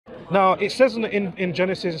Now it says in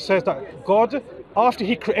Genesis, it says that God, after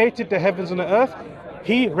He created the heavens and the earth,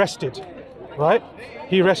 He rested, right?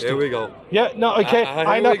 He rested. Here we go. Yeah. No. Okay.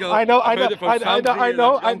 I know. I know. I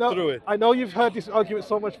know. I know. You've heard this argument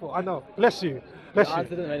so much before. I know. Bless you. Bless you.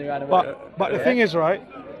 But the thing is, right?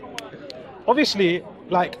 Obviously,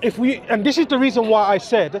 like if we, and this is the reason why I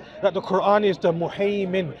said that the Quran is the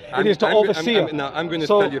muhaymin, it is the overseer. I'm going to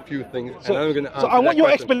tell you a few things, and I'm going to answer so I want your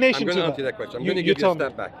question. explanation I'm to going to that. answer that question. I'm going to give you a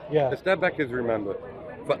step back. Yeah. The step back is, remember,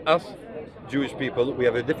 for us Jewish people, we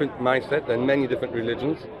have a different mindset than many different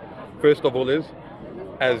religions. First of all is,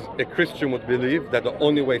 as a Christian would believe, that the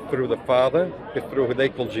only way through the Father is through who they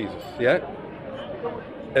call Jesus, yeah?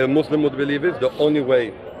 A Muslim would believe is the only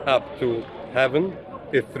way up to heaven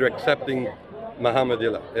is through accepting Muhammad,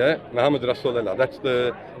 yeah? Muhammad Rasulullah. That's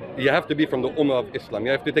you have to be from the Ummah of Islam.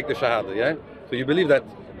 You have to take the Shahada, yeah? So you believe that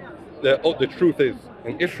the truth is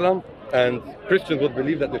in Islam, and Christians would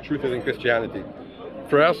believe that the truth is in Christianity.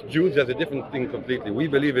 For us Jews, there's a different thing completely. We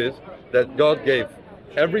believe is that God gave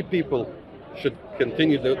every people should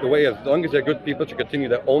continue the way, as long as they're good people, should continue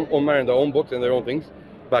their own Ummah and their own books and their own things.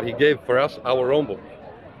 But He gave for us our own book.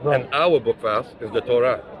 Right. And our book for us is the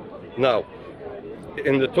Torah. Now,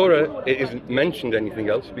 in the Torah, it isn't mentioned anything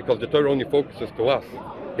else because the Torah only focuses to us.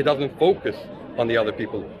 It doesn't focus on the other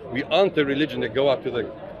people. We aren't a religion that go out to the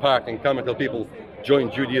park and come and tell people,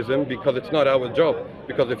 join Judaism, because it's not our job.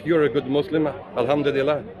 Because if you're a good Muslim,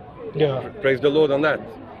 alhamdulillah, yeah, praise the Lord on that.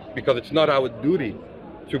 Because it's not our duty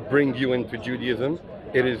to bring you into Judaism.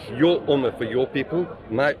 It is your ummah for your people,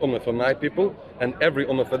 my ummah for my people, and every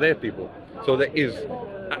ummah for their people. So there is,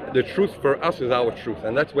 the truth for us is our truth,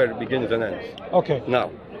 and that's where it begins and ends. Okay.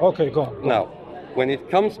 Now. Okay, go on. Now, when it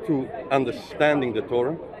comes to understanding the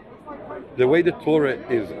Torah, the way the Torah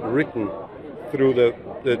is written through the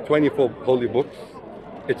 24 holy books,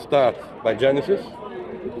 it starts by Genesis,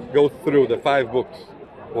 goes through the 5 books,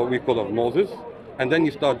 what we call of Moses, and then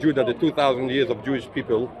you start Judah, the 2,000 years of Jewish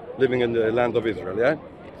people living in the land of Israel, yeah?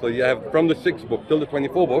 So you have from the 6th book till the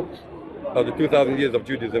 24 books of the 2,000 years of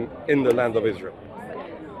Judaism in the land of Israel.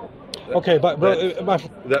 Okay, but bro,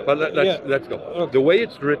 let's go. Okay. The way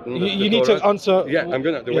it's written, you need Torah, to answer. Yeah, I'm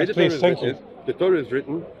gonna. The way the Torah is written is, the Torah is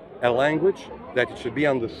written a language that it should be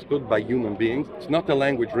understood by human beings. It's not a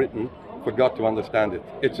language written for God to understand it.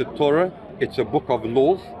 It's a Torah. It's a book of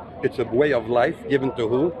laws. It's a way of life given to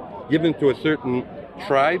who? Given to a certain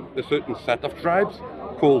tribe, a certain set of tribes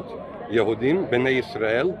called Yehudim, Bnei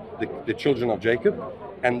Israel, the children of Jacob.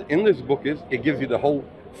 And in this book it gives you the whole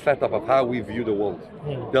setup of how we view the world.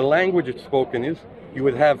 The language it's spoken is, you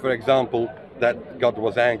would have, for example, that God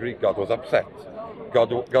was angry, God was upset.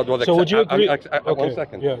 God was. So would you agree? Okay. 1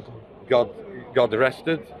 second. Yeah. God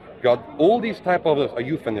rested. God. All these type of are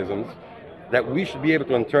euphemisms that we should be able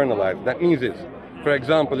to internalize. That means for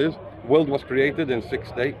example, world was created in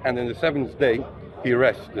 6th day, and in the 7th day He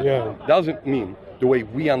rested. Yeah. Doesn't mean the way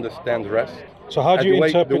we understand rest. So how do you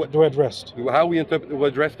interpret the word rest? How we interpret the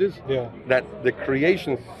word rest is that the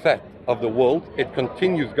creation set of the world,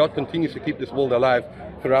 God continues to keep this world alive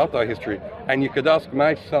throughout our history. And you could ask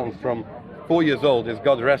my son from 4 years old, is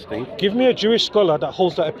God resting? Give me a Jewish scholar that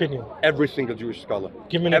holds that opinion. Every single Jewish scholar.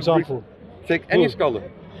 Give me an example. Take any scholar.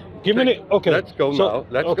 Give me okay. Let's go now.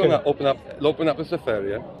 Let's go now. Open up a Sefer.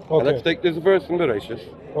 Okay. And let's take this verse in Bereshit.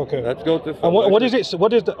 Okay. Let's go to. And what is it?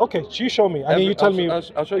 What is the? Okay, so you show me. And then you tell me.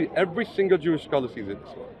 I'll show you. Every single Jewish scholar sees it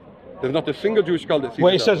this way. There's not a single Jewish scholar that sees it.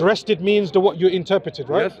 Where it says rested means what you interpreted,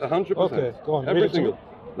 right? Yes, 100%. Okay, go on. Every single.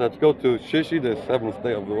 Let's go to Shishi, the 7th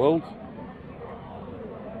day of the world.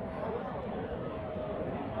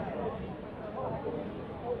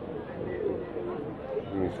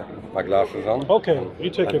 My glasses on. Okay, you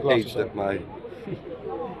take your glasses off. I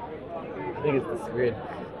think it's the screen.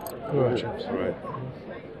 Right. Still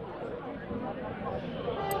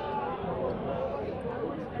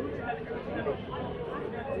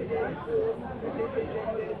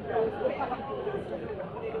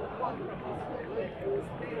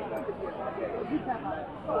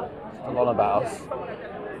on about us.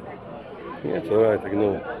 Yeah, it's alright,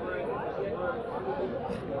 ignore it.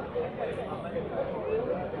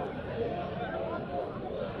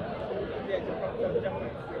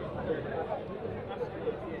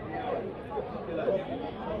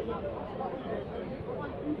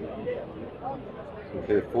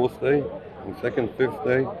 Okay, 4th day, and 2nd, 5th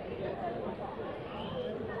day,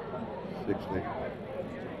 6th day.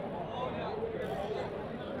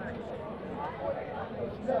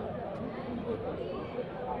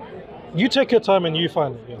 You take your time and you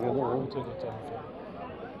find it. Yeah. No. Take your time.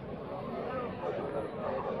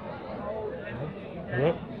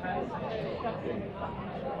 Yeah.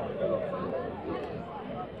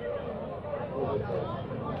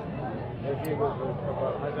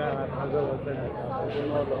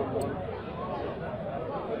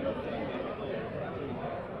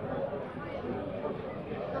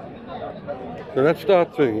 So let's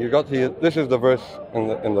start thing. You got here. This is the verse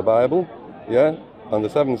in the Bible. Yeah. On the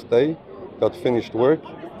seventh day, God finished work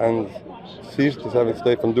and ceased the seventh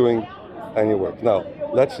day from doing any work. Now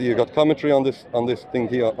let's see. You got commentary on this thing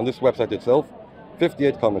here on this website itself.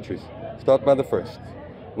 58 commentaries. Start by the first.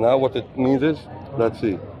 Now what it means is, let's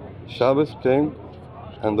see. Shabbos came,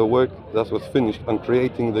 and the work that was finished on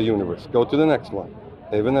creating the universe. Go to the next one.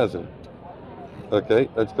 Even Ezra. Okay.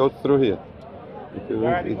 Let's go through here.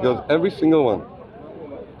 It goes every single one.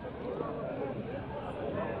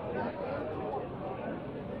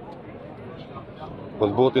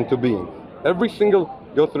 Was brought into being. Every single,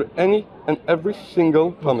 go through any and every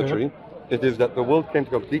single commentary. Okay. It is that the world came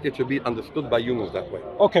to complete. It should be understood by humans that way.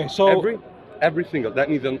 Okay, so every single. That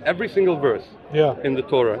means in every single verse in the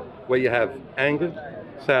Torah where you have anger,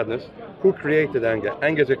 sadness. Who created anger?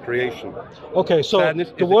 Anger is a creation. Okay, so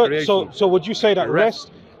sadness the is word. A creation. So would you say that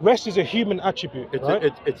rest is a human attribute,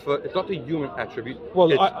 right? It's not a human attribute. Well,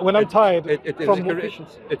 when I'm tired, it's a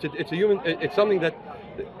human. It's something that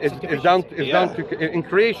is down to in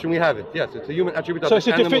creation. We have it. Yes, it's a human attribute. So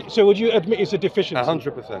it's so would you admit it's a deficiency?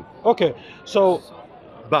 100%. Okay, so.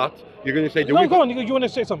 But you're going to say, go on. You want to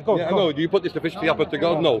say something? Go on. No. Do you put this deficiency up to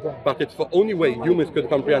God? No. But it's the only way humans could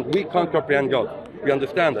comprehend. We can't comprehend God. We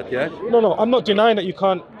understand that, yeah? No. I'm not denying that you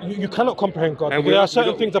can't. You cannot comprehend God. There are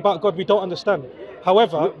certain things about God we don't understand.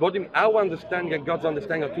 However, our understanding and God's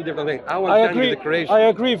understanding are two different things. Our understanding is a creation. I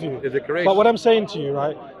agree with you. Is a creation. But what I'm saying to you,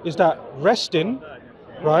 right, is that resting,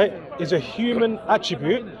 right, is a human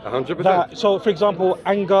attribute. 100%. So, for example,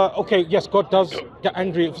 anger. Okay, yes, God does get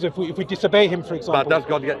angry if we disobey Him, for example. But does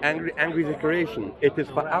God get angry? Angry is a creation. It is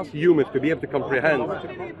for us humans to be able to comprehend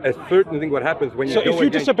a certain thing. What happens when you? So, if you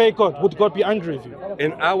disobey God, would God be angry with you?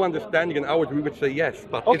 In our understanding, in ours, we would say yes.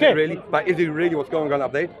 But is it really? But is it really what's going on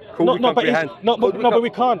up there? Could we comprehend? But we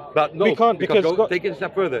can't. But no, we can't because God, take it a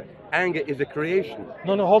step further. Anger is a creation.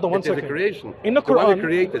 No, hold on one second. It is a creation. In the Quran, the one who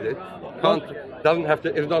created it doesn't have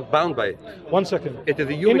to. Is not bound by it. 1 second. It is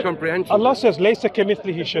a human comprehension. Allah says, "Laysa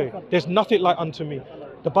kamithlihi shay." There's nothing like unto me.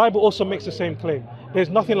 The Bible also makes the same claim. There's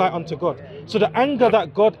nothing like unto God. So the anger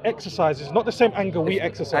that God exercises is not the same anger we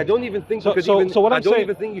exercise. I don't even think. I don't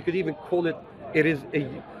even think you could even call it. It is a.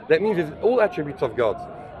 That means it's all attributes of God.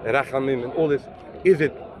 Rachamim and all this.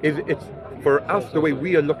 It's for us the way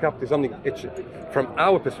we look up to something. It's from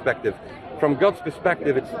our perspective. From God's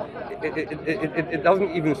perspective, it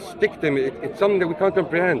doesn't even stick to him. It's something that we can't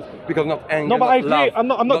comprehend because not anger. No, but not I agree. Love,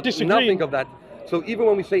 I'm not disagreeing. Nothing of that. So even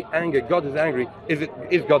when we say anger, God is angry.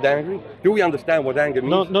 Is God angry? Do we understand what anger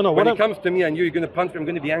means? No. When it comes to me and you're going to punch me, I'm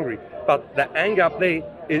going to be angry. But the anger up there,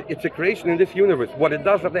 it's a creation in this universe. What it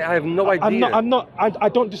does up there, I have no idea. I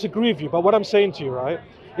don't disagree with you. But what I'm saying to you, right,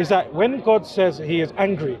 is that when God says He is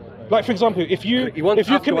angry, like for example, if you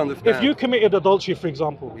committed adultery, for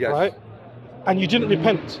example, yes. right, and you didn't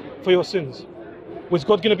repent for your sins, was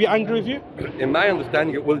God going to be angry with you? In my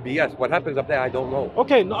understanding, it will be yes. What happens up there, I don't know.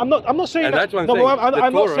 Okay, no, I'm not saying and that. That's what I'm saying.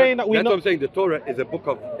 I'm not saying that we. That's what I'm saying. The Torah is a book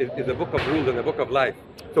of rules and a book of life.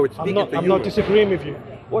 So it's speaking to you. I'm not disagreeing with you.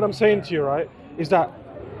 What I'm saying to you, right, is that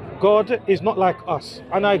God is not like us,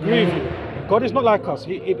 and I agree with you. God is not like us.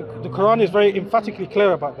 The Quran is very emphatically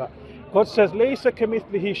clear about that. God says, "Laysa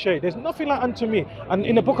kamithlihi shay." There's nothing like unto me. And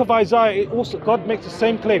in the book of Isaiah, God makes the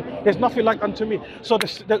same claim. There's nothing like unto me. So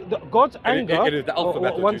God's anger. It is the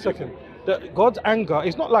alphabet. One second. God's anger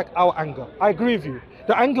is not like our anger. I agree with you.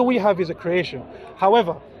 The anger we have is a creation.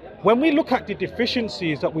 However, when we look at the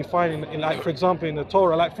deficiencies that we find in like, for example, in the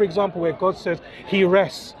Torah, like for example, where God says He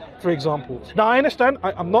rests, for example. Now I understand.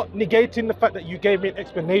 I'm not negating the fact that you gave me an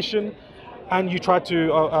explanation. And you try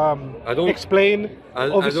to explain.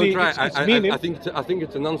 Obviously, its meaning. I think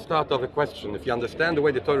it's a non-starter of a question. If you understand the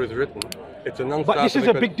way the Torah is written, it's a non-starter. But this is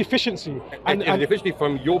a big deficiency. And deficiency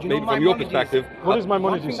from your perspective. What is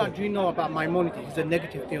Maimonides? One thing I do know about Maimonides, he's a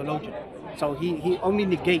negative theologian. So he only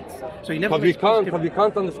negates. So he never. Because we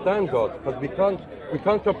can't understand God. Because we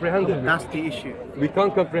can't comprehend Him. That's the issue. We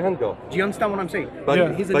can't comprehend God. Do you understand what I'm saying?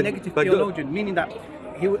 But he's a negative theologian, meaning that.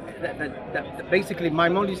 That basically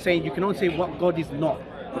Maimonides is saying you can only say what God is not,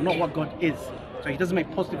 but not what God is. So he doesn't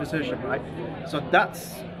make positive assertion, right? So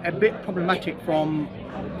that's a bit problematic from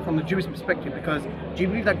the Jewish perspective, because do you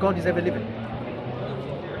believe that God is ever living?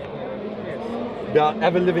 They are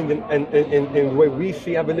ever living in the way we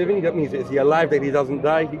see ever living. That means is He alive, that He doesn't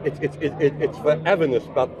die. It's foreverness.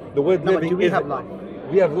 But the word living do we have life?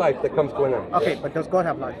 We have life that comes to an end. Okay, but does God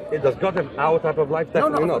have life? Does God have our type of life?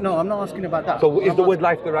 Definitely not. No, I'm not asking about that. So is the word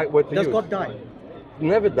life the right word to use? Does God die?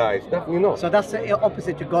 never dies, definitely not. So that's the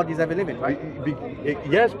opposite to God is ever living, right?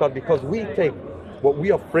 Yes, but because we take what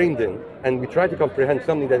we are framed in and we try to comprehend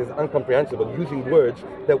something that is incomprehensible using words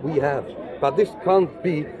that we have. But this can't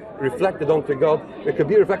be reflected onto God. It could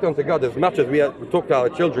be reflected onto God as much as we talk to our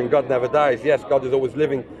children. God never dies. Yes, God is always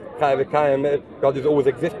living. God is always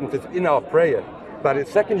existent. It's in our prayer. But the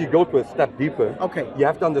second you go to a step deeper, you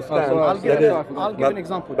have to understand. I'll give an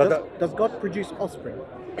example. Does God produce offspring?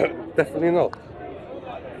 Definitely not.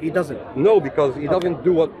 He doesn't? No, because he doesn't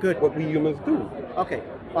do what we humans do. Okay,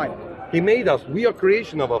 fine. He made us. We are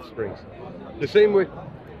creation of offsprings. The same way,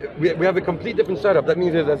 we have a complete different setup. That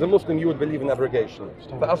means that as a Muslim, you would believe in abrogation.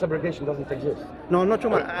 For us, abrogation doesn't exist. No, I'm not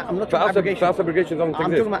talking about abrogation. For us, abrogation doesn't exist.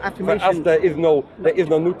 I'm talking about affirmation. For us, there is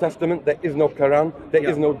no New Testament, there is no Quran, there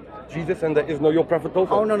is no Jesus, and there is no your Prophet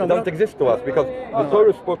also. Oh, no, it doesn't exist to us because the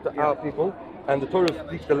Torah spoke to our people, and the Torah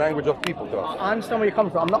speaks the language of people to us. I understand where you're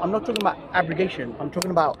coming from. I'm not talking about abrogation. I'm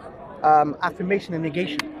talking about affirmation and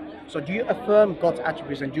negation. So do you affirm God's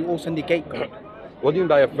attributes and do you also negate God? What do you mean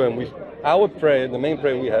by affirm? Our prayer, the main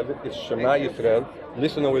prayer we have is Shema Yisrael,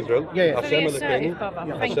 listen, O Israel, Hashem Elokeinu,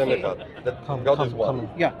 Hashem Echad. That God is one.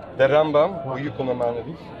 The Rambam, who you call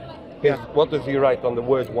Maimonides, is what does he write on the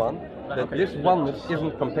word one? That this oneness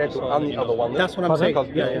isn't compared to any other oneness. That's what I'm saying.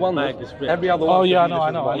 Because this oneness, every other one. I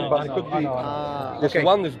know. But it could be this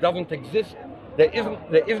oneness doesn't exist. There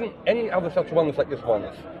isn't any other such oneness like this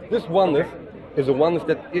oneness. This oneness is a oneness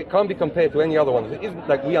that it can't be compared to any other oneness. It isn't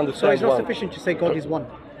like we understand. So it's not one. sufficient to say God is one.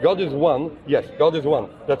 God is one. Yes, God is one.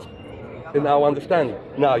 That's in our understanding.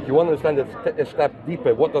 Now, if you want to understand it a step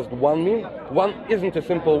deeper, what does the one mean? One isn't a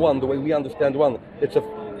simple one the way we understand one.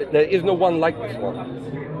 There is no one like this one.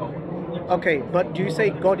 Okay, but do you say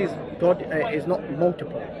God is not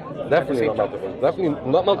multiple? Definitely not multiple. Definitely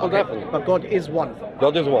not multiple. Okay, definitely. but God is one.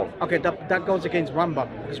 God is one. Okay, that goes against Rambam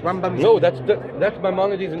because Rambam. No, that's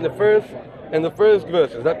Maimonides in the first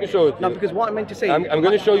verses. Let me show it to you. No, because what I meant to say. I'm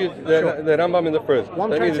going to show you the Rambam in the first.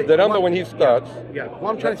 That means the Rambam when he starts. Yeah.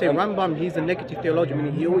 What I'm trying to say, Rambam, he's a negative theologian.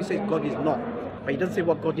 Meaning he always says God is not, but he doesn't say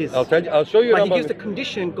what God is. I'll show you. But Rambam. he gives the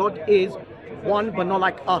condition God is one, but not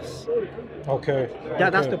like us. Okay.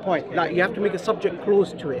 That's the point. Like you have to make a subject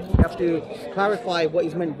clause to it. You have to clarify what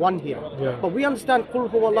is meant one here. Yeah. But we understand Qul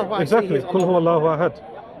huwa Allahu ahad. Exactly. Qul huwa Allahu ahad.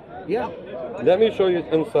 Yeah. Let me show you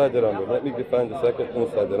inside the Rambam. Let me define the second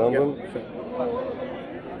inside the Rambam. Yeah, sure.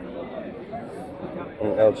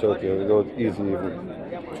 And I'll show it to you. It goes easy even.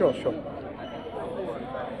 Sure.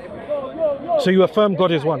 So you affirm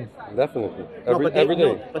God is one? Definitely. Every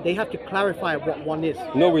day. No, but they have to clarify what one is.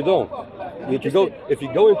 No, we don't. If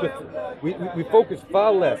you go into, we focus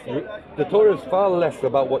far less. The Torah is far less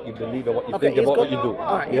about what you believe and what you think about what you do.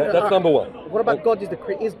 Right, that's number one. What about God?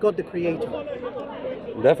 Is God the creator?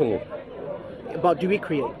 Definitely. But do we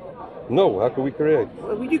create? No. How can we create?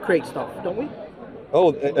 Well, we do create stuff, don't we?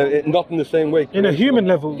 Oh, not in the same way. In a human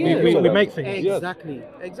level, we make things.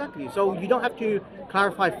 Exactly. So you don't have to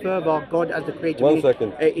clarify further God as the creator. One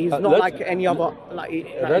second. He's not like any other.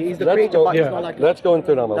 He's the creator, but he's not like. Let's go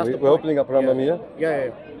into Rambam. We're opening up Rambam here.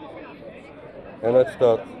 Yeah. And let's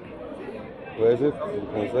start. Where is it?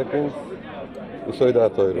 1 second.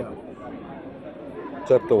 Yesod Torah.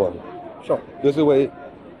 Chapter 1. Sure. This is the way.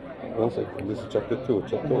 1 second. This is chapter 2.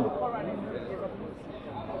 Chapter 1.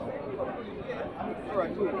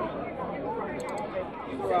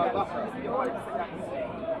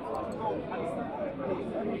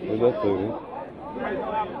 Is that clear?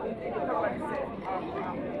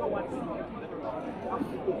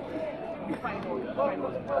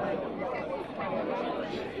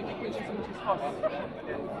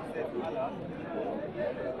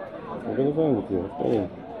 I'm going to find it here. Come in.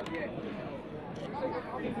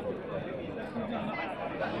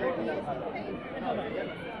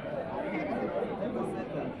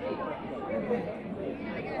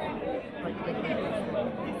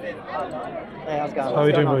 Hey, how's it going? How are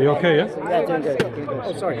you doing, bro? You okay, yeah? Yeah, doing good.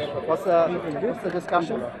 Oh, sorry. What's the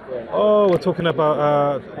discussion? Oh, we're talking about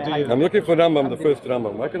I'm looking for Rambam, the first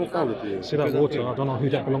Rambam. Why can't I find it here? See that water? I don't know who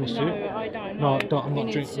that belongs to. No, I'm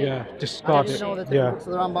not drinking. Yeah, discard it. Yeah.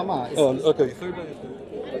 Oh, okay.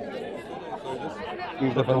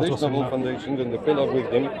 The foundation of all foundations and the pillar of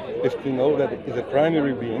wisdom is to know that it is a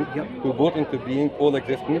primary being who brought into being all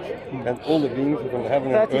existence and all the beings from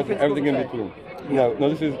heaven and earth and everything in between. Now,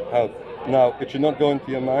 this is how. Now, it should not go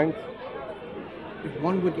into your mind. If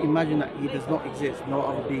one would imagine that he does not exist, no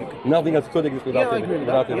other being. Nothing else could exist without his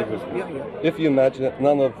existence. If you imagine that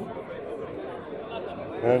none of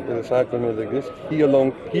and aside from it exists, he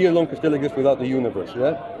alone can still exist without the universe.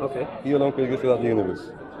 Yeah. Okay. He alone can exist without the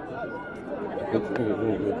universe.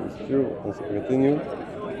 Let's continue.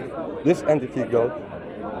 This entity God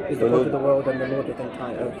is the God of the world and the Lord of the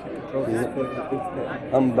entire earth. He controls his spirit and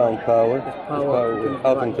infinite. Unbound power. His His power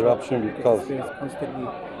without interruption because constantly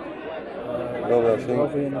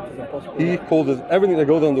he causes everything that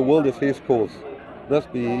goes on in the world is his cause. Thus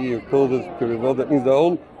be he who causes to revolve. That means the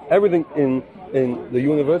whole everything in the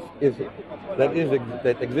universe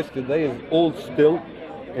that exists today is all still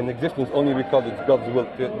in existence only because it's God's will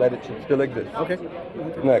that it should still exist. Okay.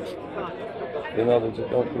 Next. In order to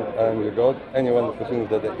don't think I am your God, anyone who presumes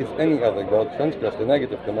that there is any other God transgress the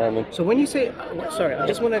negative commandment. So when you say, sorry, I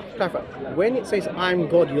just want to clarify. When it says I'm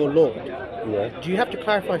God, your Lord, do you have to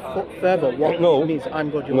clarify further what it means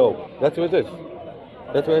I'm God, your Lord? No, that's what it is.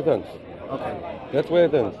 That's where it ends. Okay. That's where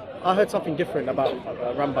it ends. I heard something different about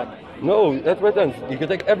Rambam. No, that's where it ends. You can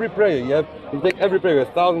take every prayer. You take every prayer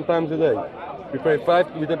 1,000 times a day. We pray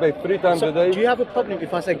 3 times a day. Do you have a problem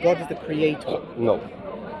if I say God is the creator? No.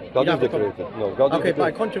 God is the creator. No, God is the creator. Okay,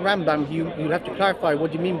 but according to Rambam, you have to clarify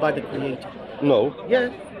what you mean by the creator. No. Yeah.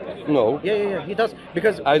 No. Yeah, he does.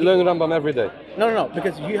 Because I learn Rambam every day. No,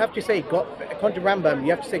 because you have to say God, according to Rambam,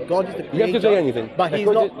 you have to say God is the creator. You have to say anything. But he's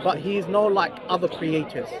not. But he is not like other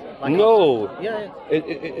creators. Like no. Us.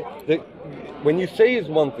 Yeah. When you say is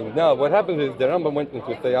one thing. Now, what happens is the Rambam went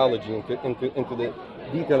into theology, into the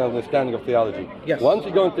detailed understanding of theology. Yes. Once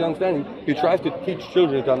you go into understanding, he tries to teach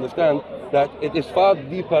children to understand that it is far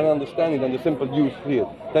deeper in understanding than the simple use here.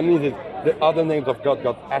 That means it's the other names of God,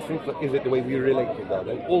 God's essence, is it the way we relate to God,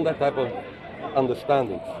 and all that type of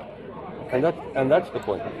understanding. And that's the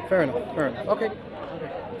point. Fair enough. Okay.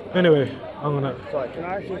 Anyway, I'm gonna. Sorry, can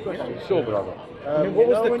I ask you a question? Sure, brother.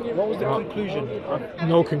 What was the conclusion?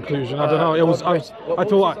 No conclusion. I don't know. It was. I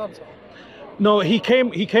thought. No, he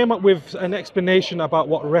came up with an explanation about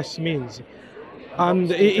what rest means,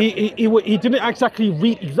 and he didn't exactly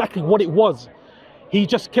read exactly what it was. He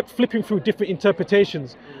just kept flipping through different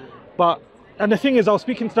interpretations, and the thing is, I was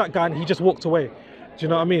speaking to that guy and he just walked away. Do you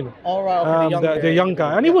know what I mean? All right, okay, the young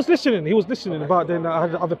guy, and he was listening. But then I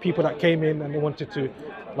had other people that came in and they wanted to,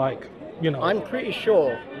 like, you know. I'm pretty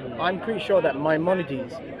sure that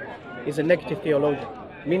Maimonides is a negative theologian,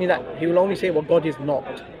 meaning that he will only say what God is not.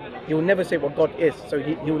 He will never say what God is, so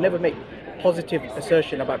he will never make positive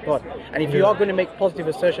assertion about God. And if you are going to make positive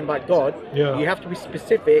assertion about God, you have to be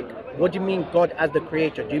specific. What do you mean God as the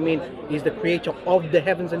creator? Do you mean he's the creator of the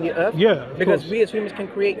heavens and the earth? Yeah, because we as humans can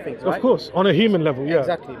create things, right? Of course, on a human level, yeah.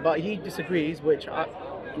 Exactly, but he disagrees, which I'm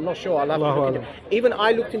not sure. I'll have to look into. Even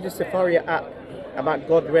I looked into Safaria app about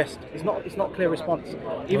God rest. It's not clear response.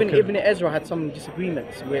 Even Ibn Ezra had some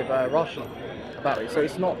disagreements with Rashi about it, so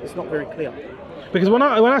it's not very clear. Because when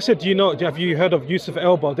I said, have you heard of Yusuf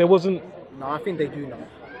Elba? There wasn't. No, I think they do know.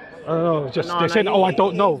 I don't know. They said, I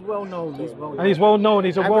don't know. He's well known. And he's well known.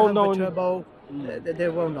 He's a well known.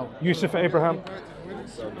 They're well known. Yusuf Abraham.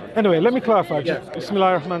 Anyway, let me clarify. Bismillah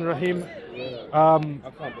ar-Rahman ar-Rahim.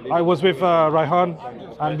 I was with Raihan,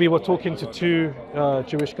 and we were talking to 2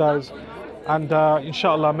 Jewish guys. And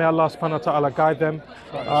inshallah, may Allah subhanahu wa ta'ala guide them.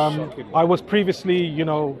 I was previously,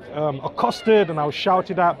 accosted and I was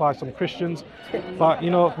shouted at by some Christians. But,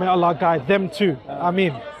 may Allah guide them too.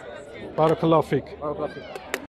 Ameen. Barakallahu fiqh.